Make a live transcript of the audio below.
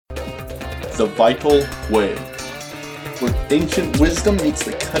The Vital Way, where ancient wisdom meets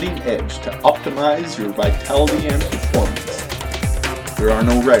the cutting edge to optimize your vitality and performance. There are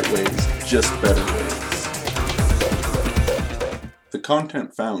no right ways, just better ways. The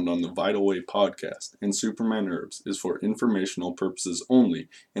content found on the Vital Way podcast and Superman Herbs is for informational purposes only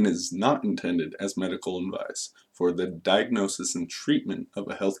and is not intended as medical advice for the diagnosis and treatment of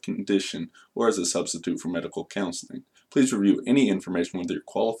a health condition or as a substitute for medical counseling. Please review any information with your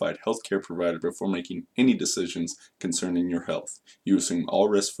qualified healthcare provider before making any decisions concerning your health. You assume all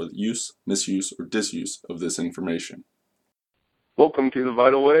risks for the use, misuse, or disuse of this information. Welcome to The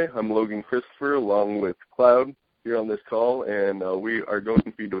Vital Way. I'm Logan Christopher along with Cloud here on this call, and we are going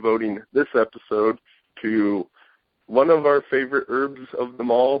to be devoting this episode to one of our favorite herbs of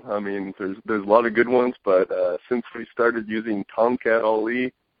them all. I mean, there's a lot of good ones, but since we started using Tongkat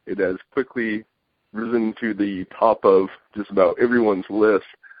Ali, it has quickly risen to the top of just about everyone's list.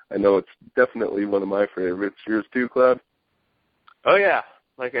 I know it's definitely one of my favorites. Yours too, Cloud? Oh, yeah.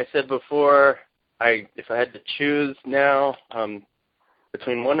 Like I said before, if I had to choose now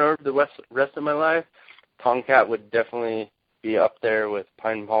between one herb the rest of my life, Tongkat would definitely be up there with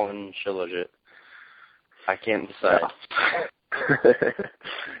pine pollen and shilajit. I can't decide.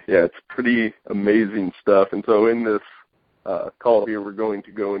 Yeah, it's pretty amazing stuff. And so in this call here, we're going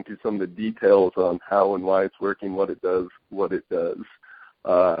to go into some of the details on how and why it's working, what it does.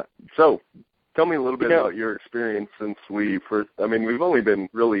 So tell me a little bit about your experience since we first, we've only been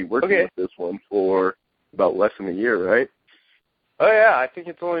really working with this one for about less than a year, right? Oh, yeah. I think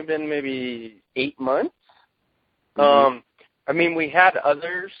it's only been maybe 8 months. We had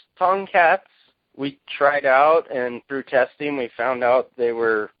others, Tongkats, we tried out, and through testing we found out they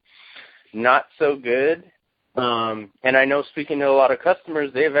were not so good. And I know, speaking to a lot of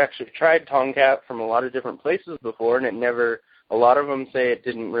customers, they've actually tried Tongkat from a lot of different places before, and a lot of them say it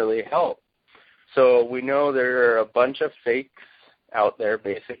didn't really help. So we know there are a bunch of fakes out there,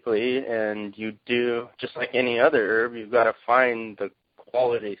 basically, and you do, just like any other herb, you've got to find the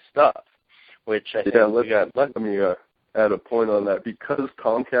quality stuff, which I think we got. Let me add a point on that. Because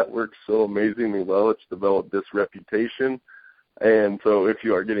Tongkat works so amazingly well, it's developed this reputation. And so if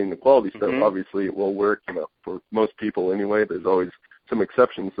you are getting the quality stuff, obviously it will work, for most people anyway. There's always some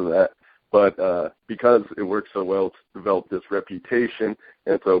exceptions to that. But because it works so well, it's developed this reputation.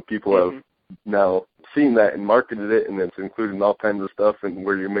 And so people have now seen that and marketed it, and it's included in all kinds of stuff, and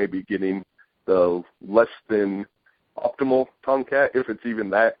where you may be getting the less than optimal Tongkat, if it's even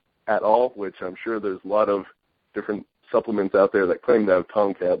that at all, which I'm sure there's a lot of different supplements out there that claim to have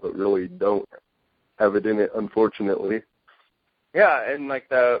Tongkat but really don't have it in it, unfortunately. Yeah, and like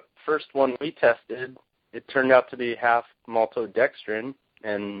the first one we tested, it turned out to be half maltodextrin,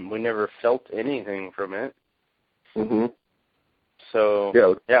 and we never felt anything from it. So,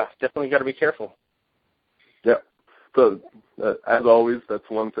 yeah, definitely got to be careful. Yeah. So, as always, that's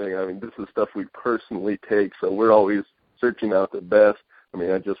one thing. This is stuff we personally take, so we're always searching out the best.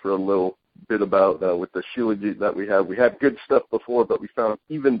 I just wrote a little bit about with the shilajit that we have. We had good stuff before, but we found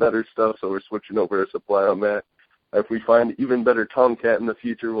even better stuff, so we're switching over our supply on that. If we find even better Tongkat in the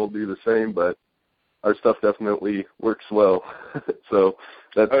future, we'll do the same, but our stuff definitely works well. So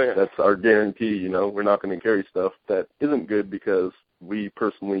that's our guarantee, We're not going to carry stuff that isn't good because we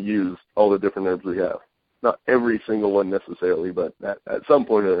personally use all the different herbs we have. Not every single one necessarily, but at some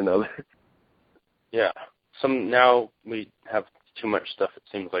point or another. Yeah. Now we have too much stuff, it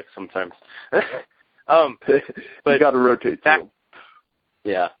seems like sometimes. But you got to rotate through them.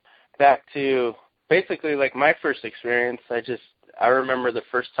 Yeah. Back to basically like my first experience. I remember the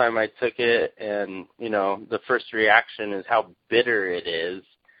first time I took it, and, the first reaction is how bitter it is.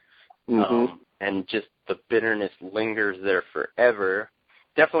 And just the bitterness lingers there forever.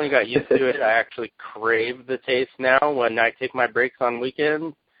 Definitely got used to it. I actually crave the taste now when I take my breaks on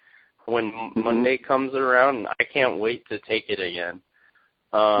weekends. When Monday comes around, I can't wait to take it again.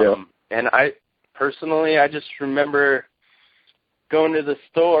 And I just remember going to the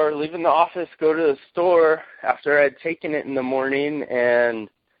store, leaving the office, go to the store after I'd taken it in the morning, and,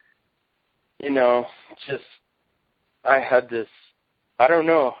 I had this,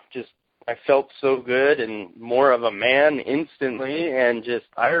 I felt so good and more of a man instantly, and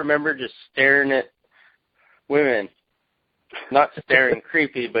I remember just staring at women, not staring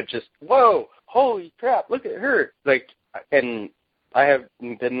creepy, but just, whoa, holy crap, look at her. And I have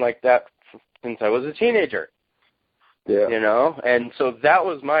been like that since I was a teenager. Yeah. And so that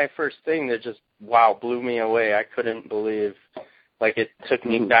was my first thing that just, blew me away. I couldn't believe, it took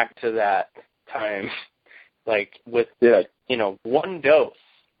me back to that time, with, one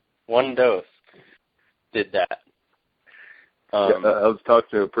dose did that. I was talking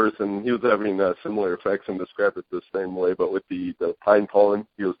to a person, he was having similar effects and described it the same way, but with the pine pollen,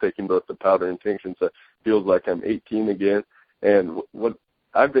 he was taking both the powder and tincture, so it feels like I'm 18 again. And what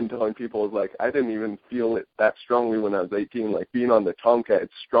I've been telling people is, like, I didn't even feel it that strongly when I was 18. Like, being on the Tongkat,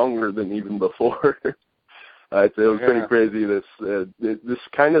 it's stronger than even before. It was pretty crazy. This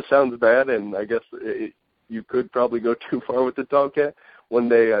kind of sounds bad, and I guess you could probably go too far with the Tongkat. One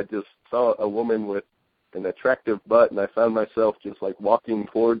day I just saw a woman with an attractive butt, and I found myself just, like, walking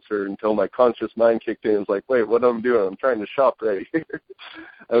towards her until my conscious mind kicked in. It was like, wait, what am I doing? I'm trying to shop right here.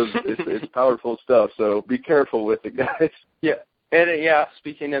 It's powerful stuff, so be careful with it, guys. Yeah. And,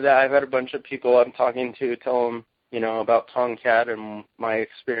 speaking of that, I've had a bunch of people I'm talking to tell them, about Tongkat and my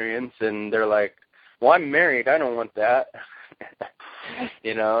experience, and they're like, well, I'm married. I don't want that.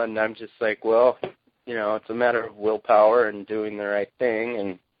 And I'm just like, well, it's a matter of willpower and doing the right thing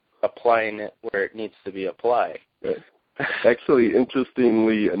and applying it where it needs to be applied. Right. Actually,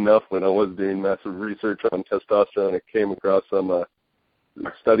 interestingly enough, when I was doing massive research on testosterone, I came across some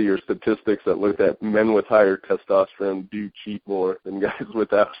study or statistics that looked at men with higher testosterone do cheat more than guys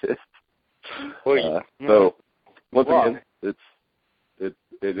without it. So, once again, it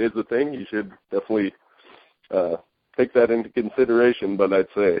is a thing. You should definitely take that into consideration, but I'd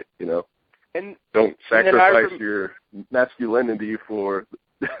say, don't sacrifice your masculinity for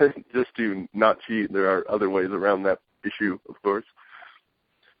just to not cheat. There are other ways around that issue, of course.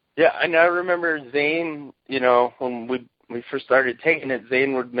 Yeah, and I remember Zane, when we first started taking it,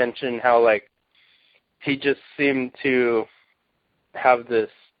 Zane would mention how, like, he just seemed to have this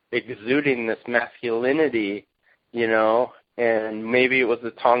exuding this masculinity, and maybe it was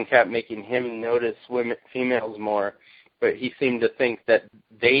the Tongkat making him notice females more, but he seemed to think that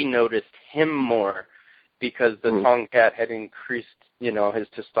they noticed him more because the Tongkat had increased, his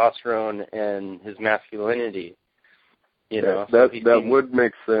testosterone and his masculinity. That would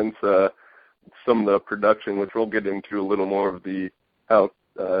make sense. Some of the production, which we'll get into a little more of how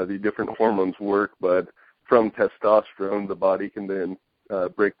the different hormones work, but from testosterone, the body can then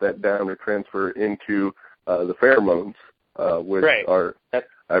break that down or transfer into the pheromones, which are,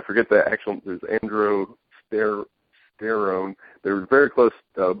 I forget the actual, there's androsterone. There's very close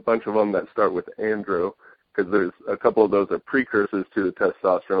to a bunch of them that start with andro, because there's a couple of those are precursors to the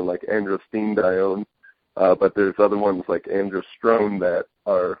testosterone, like androstenedione, but there's other ones like androsterone that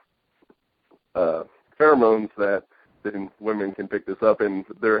are pheromones that then women can pick this up, and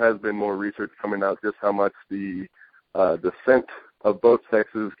there has been more research coming out just how much the scent of both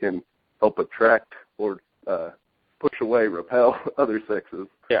sexes can help attract or push away, repel other sexes.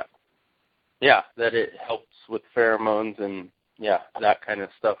 Yeah, that it helps with pheromones and, that kind of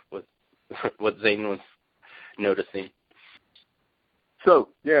stuff with what Zane was noticing. So,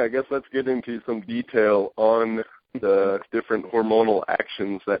 I guess let's get into some detail on the different hormonal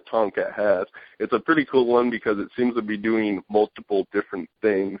actions that Tongkat has. It's a pretty cool one because it seems to be doing multiple different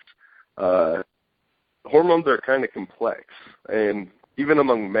things. Hormones are kind of complex, and even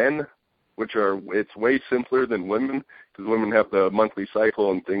among men, it's way simpler than women, because women have the monthly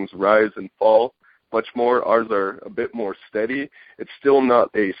cycle and things rise and fall much more. Ours are a bit more steady. It's still not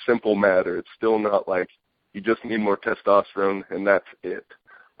a simple matter. It's still not like you just need more testosterone and that's it.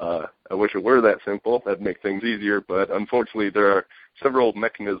 I wish it were that simple. That'd make things easier, but unfortunately there are several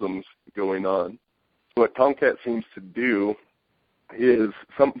mechanisms going on. What Tongkat seems to do is,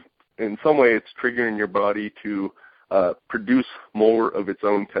 in some way, it's triggering your body to produce more of its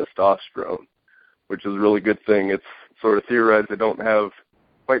own testosterone, which is a really good thing. It's sort of theorized. I don't have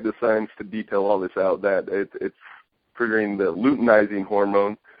quite the science to detail all this out, that it's triggering the luteinizing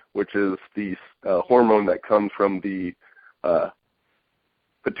hormone, which is the hormone that comes from the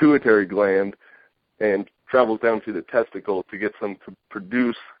pituitary gland and travels down to the testicle to get them to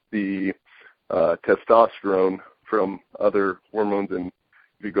produce the testosterone from other hormones, and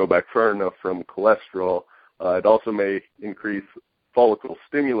if you go back far enough, from cholesterol. It also may increase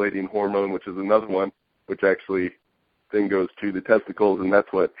follicle-stimulating hormone, which is another one, which actually then goes to the testicles, and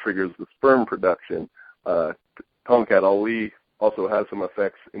that's what triggers the sperm production. Tongkat Ali also has some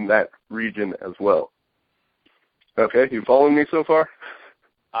effects in that region as well. Okay, you following me so far?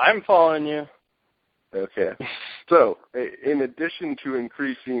 I'm following you. Okay. So, in addition to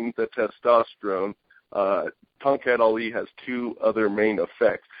increasing the testosterone, Tongkat Ali has two other main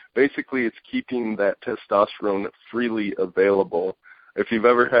effects. Basically, it's keeping that testosterone freely available. If you've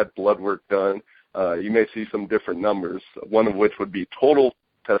ever had blood work done, you may see some different numbers, one of which would be total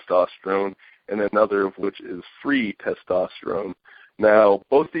testosterone, and another of which is free testosterone. Now,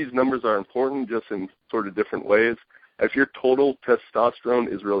 both these numbers are important, just in sort of different ways. If your total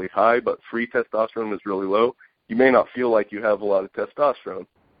testosterone is really high, but free testosterone is really low, you may not feel like you have a lot of testosterone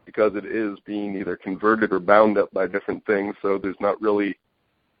because it is being either converted or bound up by different things. So there's not really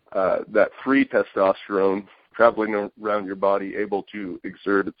that free testosterone traveling around your body able to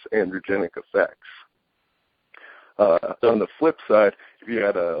exert its androgenic effects. On the flip side, if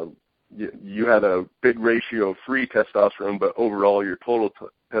you had a big ratio of free testosterone, but overall your total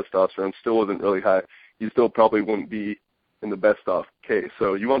testosterone still wasn't really high, you still probably wouldn't be in the best off case.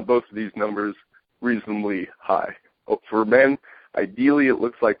 So you want both of these numbers reasonably high. For men, ideally it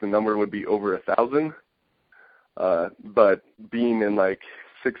looks like the number would be over 1,000, but being in like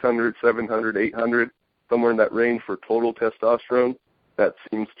 600, 700, 800, somewhere in that range for total testosterone, that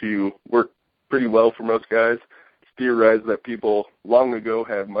seems to work pretty well for most guys. It's theorized that people long ago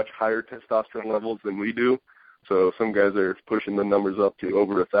had much higher testosterone levels than we do, so some guys are pushing the numbers up to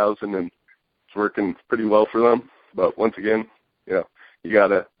over 1,000, and it's working pretty well for them. But once again, you got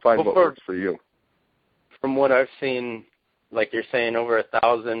to find what works for you. From what I've seen, like you're saying, over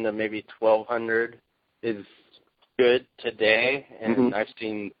 1,000 to maybe 1,200 is good today, and I've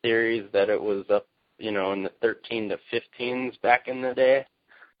seen theories that it was up, in the 13 to 15s back in the day.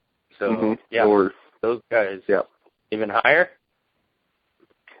 So, or those guys, even higher?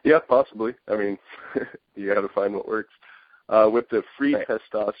 Yeah, possibly. I mean, you got to find what works. With the free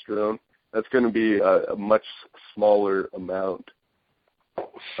testosterone, that's going to be a much smaller amount.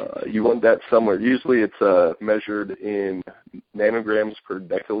 You want that somewhere. Usually it's measured in nanograms per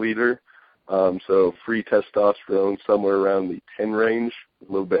deciliter. So free testosterone somewhere around the 10 range,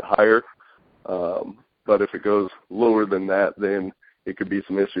 a little bit higher. But if it goes lower than that, then it could be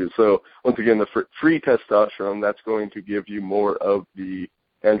some issues. So once again, the free testosterone, that's going to give you more of the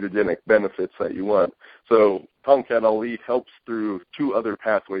androgenic benefits that you want. So Tongkat Ali helps through two other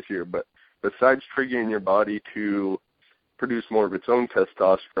pathways here, but besides triggering your body to produce more of its own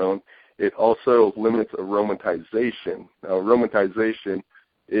testosterone, it also limits aromatization. Now, aromatization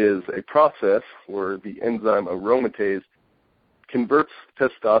is a process where the enzyme aromatase converts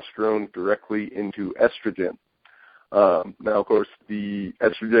testosterone directly into estrogen. Now, of course, the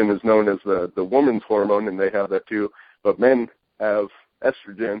estrogen is known as the woman's hormone, and they have that too, but men have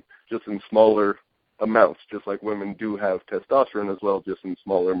estrogen just in smaller amounts, just like women do have testosterone as well, just in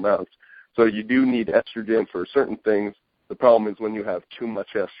smaller amounts. So you do need estrogen for certain things. The problem is when you have too much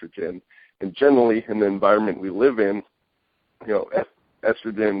estrogen. And generally, in the environment we live in,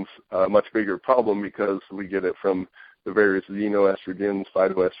 estrogen's a much bigger problem because we get it from the various xenoestrogens,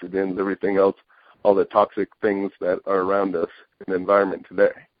 phytoestrogens, everything else, all the toxic things that are around us in the environment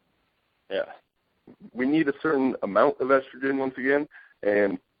today. Yeah. We need a certain amount of estrogen, once again,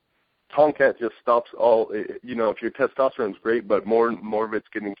 and Tongkat just stops all, if your testosterone's great, but more of it's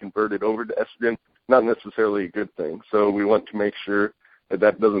getting converted over to estrogen, not necessarily a good thing. So we want to make sure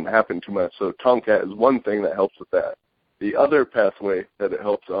that doesn't happen too much. So Tongkat is one thing that helps with that. The other pathway that it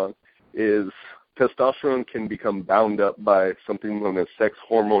helps on is testosterone can become bound up by something known as sex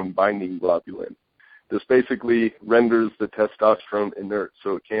hormone binding globulin. This basically renders the testosterone inert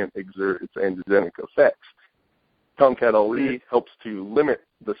so it can't exert its androgenic effects. Tongkat Ali helps to limit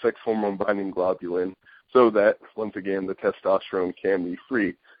the sex hormone binding globulin so that, once again, the testosterone can be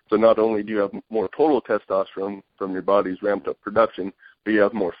free. So not only do you have more total testosterone from your body's ramped up production, but you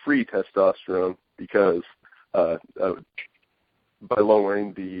have more free testosterone because by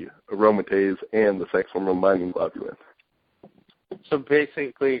lowering the aromatase and the sex hormone binding globulin. So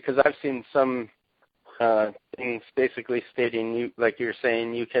basically, because I've seen some things basically stating, like you're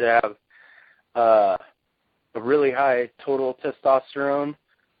saying, you could have a really high total testosterone,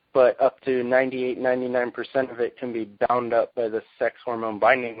 but up to 98, 99% of it can be bound up by the sex hormone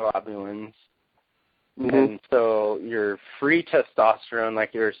binding globulins. Mm-hmm. And so your free testosterone,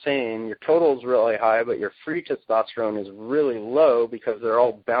 like you were saying, your total is really high, but your free testosterone is really low because they're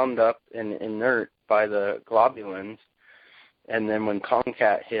all bound up and inert by the globulins. And then when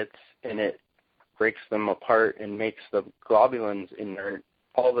Tongkat hits and it breaks them apart and makes the globulins inert,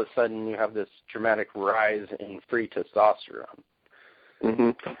 all of a sudden you have this dramatic rise in free testosterone.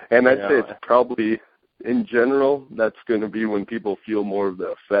 Mm-hmm. And I'd say it's probably, in general, that's going to be when people feel more of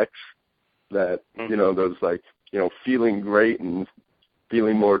the effects that, those feeling great and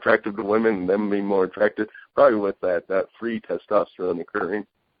feeling more attractive to women and them being more attracted, probably with that free testosterone occurring.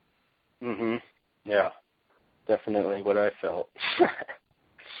 Mm-hmm. Yeah, definitely what I felt.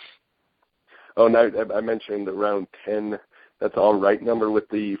 And I mentioned around 10, that's all right number with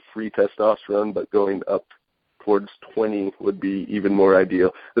the free testosterone, but going up towards 20 would be even more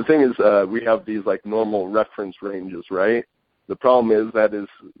ideal. The thing is, we have these normal reference ranges, right? The problem is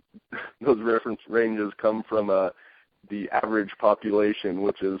those reference ranges come from the average population,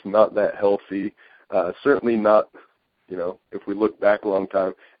 which is not that healthy. Certainly not, if we look back a long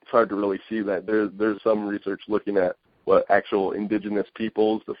time, it's hard to really see that. There's some research looking at what actual indigenous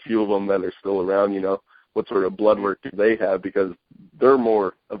peoples, the few of them that are still around, what sort of blood work do they have, because they're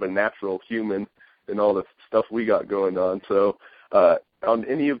more of a natural human than all the stuff we got going on. So on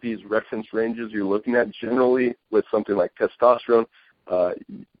any of these reference ranges you're looking at, generally with something like testosterone,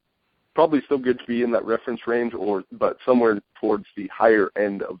 probably still good to be in that reference range, but somewhere towards the higher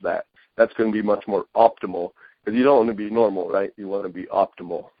end of that. That's going to be much more optimal, because you don't want to be normal, right? You want to be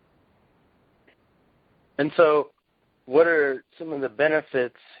optimal. And so what are some of the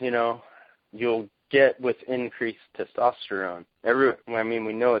benefits, you'll get with increased testosterone?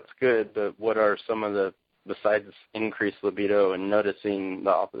 We know it's good, but what are some of the, besides increased libido and noticing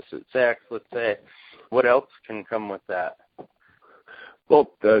the opposite sex, let's say, what else can come with that? Well,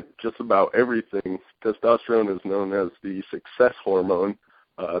 just about everything. Testosterone is known as the success hormone.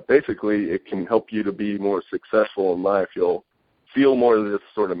 Basically, it can help you to be more successful in life. You'll feel more of this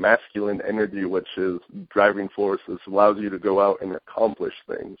sort of masculine energy, which is driving force. This allows you to go out and accomplish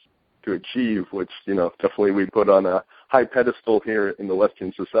things, to achieve, which, definitely we put on a high pedestal here in the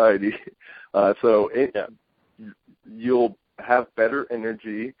Western society. You'll have better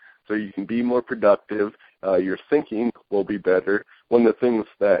energy, so you can be more productive. Your thinking will be better. One of the things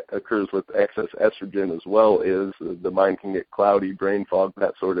that occurs with excess estrogen as well is the mind can get cloudy, brain fog,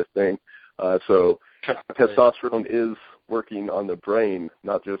 that sort of thing. So testosterone is working on the brain,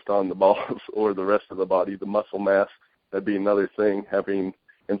 not just on the balls or the rest of the body. The muscle mass, that'd be another thing, having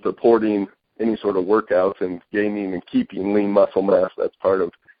and supporting any sort of workouts and gaining and keeping lean muscle mass. That's part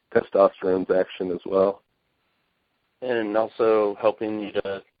of testosterone's action as well. And also helping you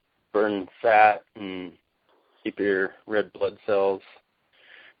to burn fat and keep your red blood cells,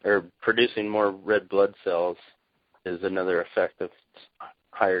 or producing more red blood cells, is another effect of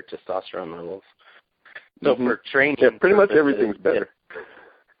higher testosterone levels. So for training, pretty much everything's better.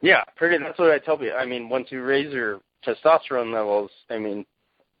 That's what I tell you. Once you raise your testosterone levels,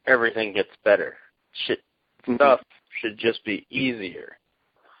 everything gets better. Stuff should just be easier,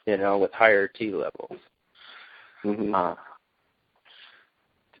 with higher T levels. You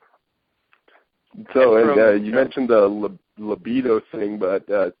mentioned the libido thing, but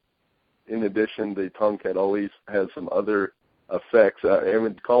in addition, the Tongkat Ali has some other effects.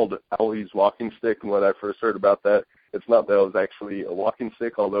 It's called Ali's walking stick, and when I first heard about that, it's not that it was actually a walking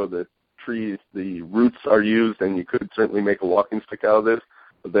stick, although the roots are used, and you could certainly make a walking stick out of this,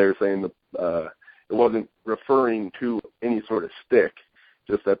 but they're saying it wasn't referring to any sort of stick,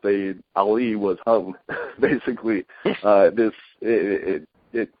 just that Ali was hung, basically.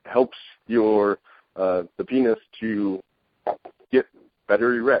 It helps the penis to get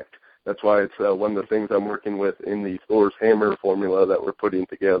better erect. That's why it's one of the things I'm working with in the Thor's hammer formula that we're putting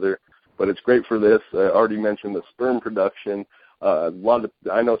together. But it's great for this. I already mentioned the sperm production. I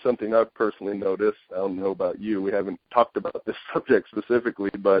know something I've personally noticed. I don't know about you. We haven't talked about this subject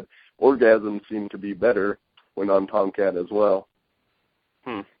specifically, but orgasms seem to be better when on Tongkat as well.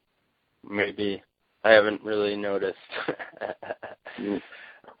 Maybe. I haven't really noticed.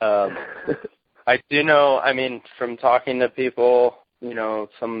 I do know, from talking to people,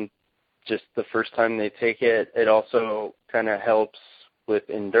 some just the first time they take it, it also kind of helps with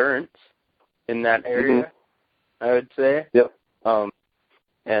endurance in that area, I would say. Yep.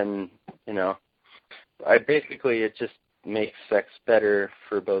 And, it just makes sex better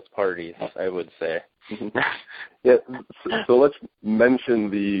for both parties, I would say. So let's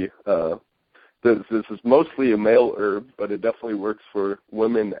mention this is mostly a male herb, but it definitely works for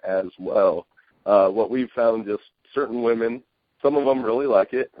women as well. What we've found, just certain women, some of them really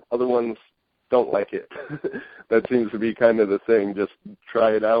like it, other ones don't like it. That seems to be kind of the thing. Just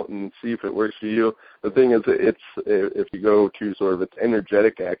try it out and see if it works for you. The thing is, if you go to sort of its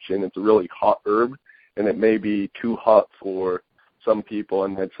energetic action, it's a really hot herb, and it may be too hot for some people,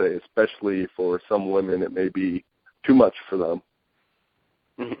 and I'd say especially for some women, it may be too much for them.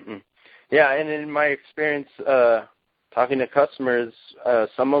 Yeah, and in my experience, talking to customers,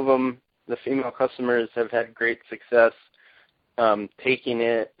 some of them, the female customers, have had great success taking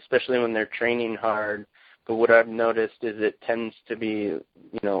it, especially when they're training hard. But what I've noticed is it tends to be,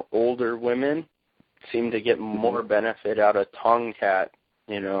 older women seem to get more benefit out of Tongkat,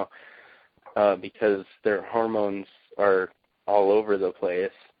 because their hormones are all over the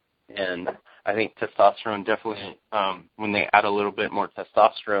place. And I think testosterone definitely, when they add a little bit more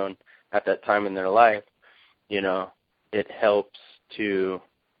testosterone at that time in their life, it helps to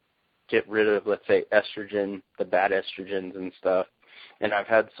get rid of, let's say, estrogen, the bad estrogens and stuff. And I've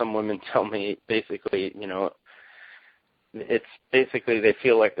had some women tell me, basically, it's basically they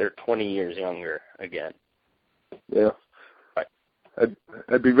feel like they're 20 years younger again. Yeah.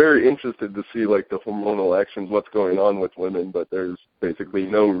 I'd be very interested to see like the hormonal actions, what's going on with women, but there's basically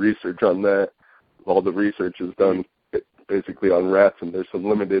no research on that. All the research is done basically on rats, and there's some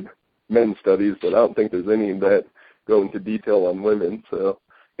limited men studies, but I don't think there's any that go into detail on women. So,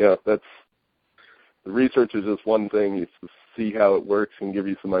 yeah, the research is just one thing. You see how it works and give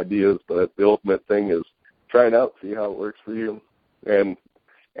you some ideas, but the ultimate thing is try it out, see how it works for you. And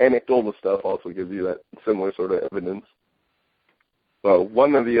anecdotal stuff also gives you that similar sort of evidence. Well,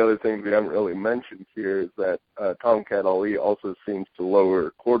 one of the other things we haven't really mentioned here is that Tongkat Ali also seems to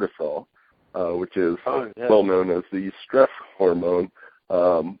lower cortisol, which is well known as the stress hormone.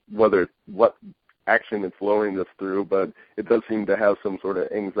 What action it's lowering this through, but it does seem to have some sort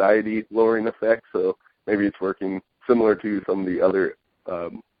of anxiety lowering effect, so maybe it's working similar to some of the other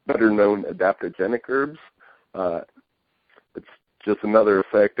better known adaptogenic herbs. It's just another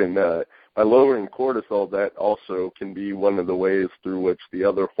effect, and by lowering cortisol, that also can be one of the ways through which the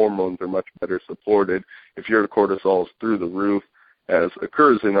other hormones are much better supported. If your cortisol is through the roof, as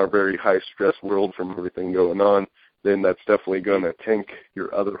occurs in our very high stress world from everything going on, then that's definitely going to tank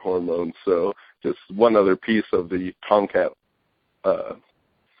your other hormones. So just one other piece of the Tongkat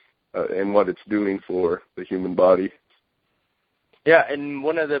and what it's doing for the human body. Yeah, and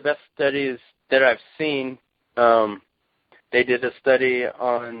one of the best studies that I've seen, they did a study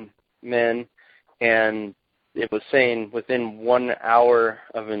on men, and it was saying within 1 hour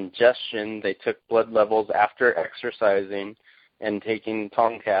of ingestion, they took blood levels after exercising and taking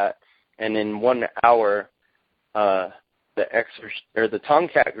Tongkat, and in 1 hour, the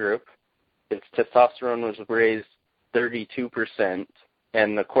Tongkat group, its testosterone was raised 32%,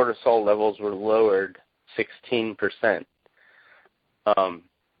 and the cortisol levels were lowered 16%.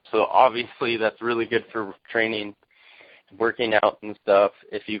 So obviously that's really good for training, working out and stuff,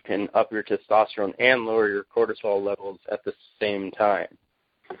 if you can up your testosterone and lower your cortisol levels at the same time.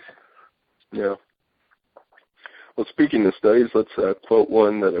 Yeah. Well, speaking of studies, let's quote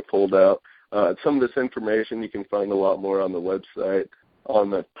one that I pulled out. Some of this information you can find a lot more on the website, on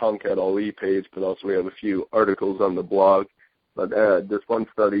the Tongkat Ali page, but also we have a few articles on the blog. But this one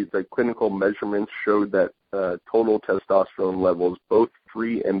study, the clinical measurements showed that total testosterone levels, both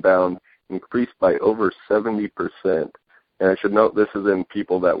free and bound, increased by over 70%. And I should note this is in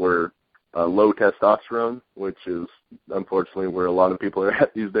people that were low testosterone, which is unfortunately where a lot of people are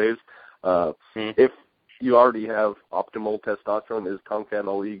at these days. If you already have optimal testosterone, is Tongkat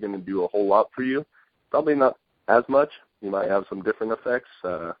Ali going to do a whole lot for you? Probably not as much. You might have some different effects,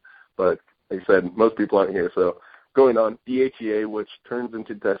 but like I said, most people aren't here. So going on, DHEA, which turns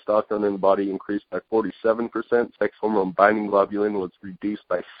into testosterone in the body, increased by 47%. Sex hormone binding globulin was reduced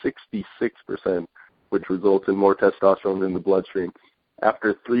by 66%, which results in more testosterone in the bloodstream.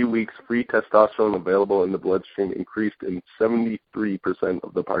 After 3 weeks, free testosterone available in the bloodstream increased in 73%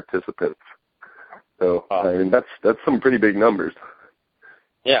 of the participants. So, I mean, that's some pretty big numbers.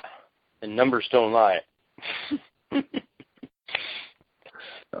 Yeah, and numbers don't lie.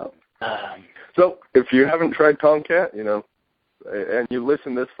 So, if you haven't tried Tongkat, and you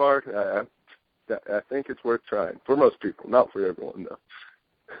listen this far, I think it's worth trying. For most people, not for everyone, though.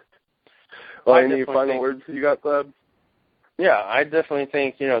 Well, any final words you got, Gleb? Yeah, I definitely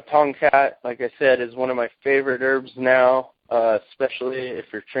think, Tongkat, like I said, is one of my favorite herbs now, especially if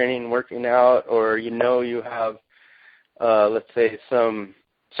you're training, working out, or you have, let's say, some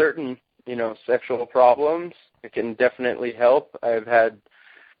certain, sexual problems. It can definitely help.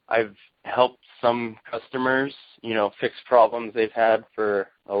 I've helped some customers, fix problems they've had for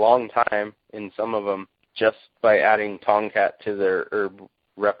a long time in some of them just by adding Tongkat to their herb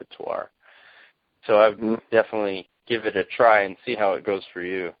repertoire. So I would definitely give it a try and see how it goes for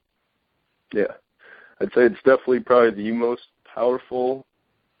you. Yeah. I'd say it's definitely probably the most powerful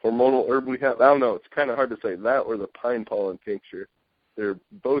hormonal herb we have. I don't know. It's kind of hard to say that or the pine pollen tincture. They're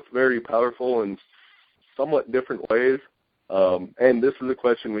both very powerful in somewhat different ways. And this is a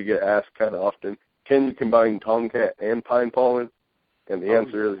question we get asked kind of often. Can you combine Tongkat and pine pollen? And the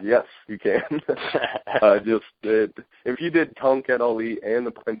answer is yes, you can. If you did Tongkat Ali and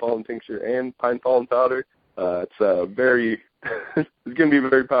the pine pollen tincture and pine pollen powder, it's it's going to be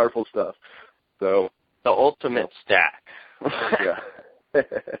very powerful stuff. So the ultimate stack. Yeah.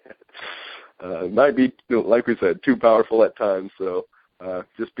 Might be, like we said, too powerful at times. So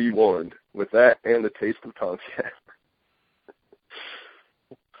just be warned with that and the taste of Tongkat.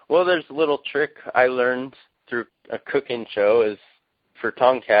 Well, there's a little trick I learned through a cooking show is for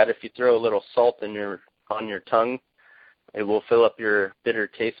Tongkat, if you throw a little salt on your tongue, it will fill up your bitter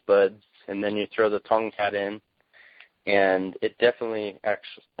taste buds, and then you throw the Tongkat in, and it definitely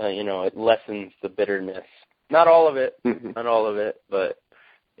actually, it lessens the bitterness. Not all of it, but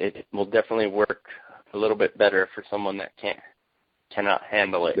it will definitely work a little bit better for someone that cannot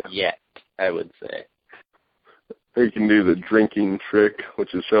handle it yet, I would say. Or you can do the drinking trick,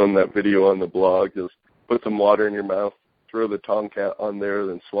 which is shown in that video on the blog. Just put some water in your mouth, throw the Tongkat on there,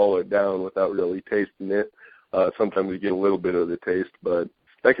 then swallow it down without really tasting it. Sometimes you get a little bit of the taste, but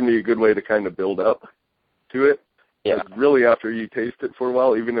that can be a good way to kind of build up to it. Yeah. Really, after you taste it for a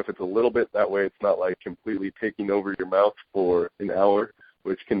while, even if it's a little bit, that way it's not like completely taking over your mouth for an hour,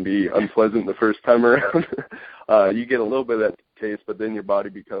 which can be unpleasant the first time around. You get a little bit of that taste, but then your body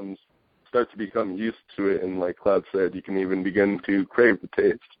starts to become used to it, and like Cloud said, you can even begin to crave the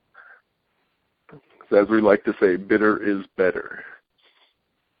taste. So as we like to say, bitter is better.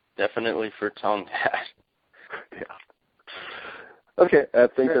 Definitely for Tongkat. Yeah. Okay, I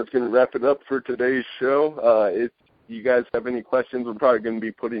think that's going to wrap it up for today's show. If you guys have any questions, we're probably going to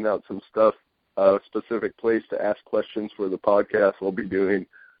be putting out some stuff, a specific place to ask questions for the podcast. We'll be doing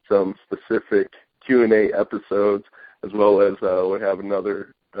some specific Q&A episodes, as well as we'll have a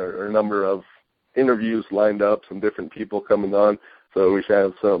number of interviews lined up, some different people coming on. So we should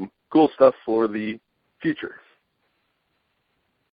have some cool stuff for the future.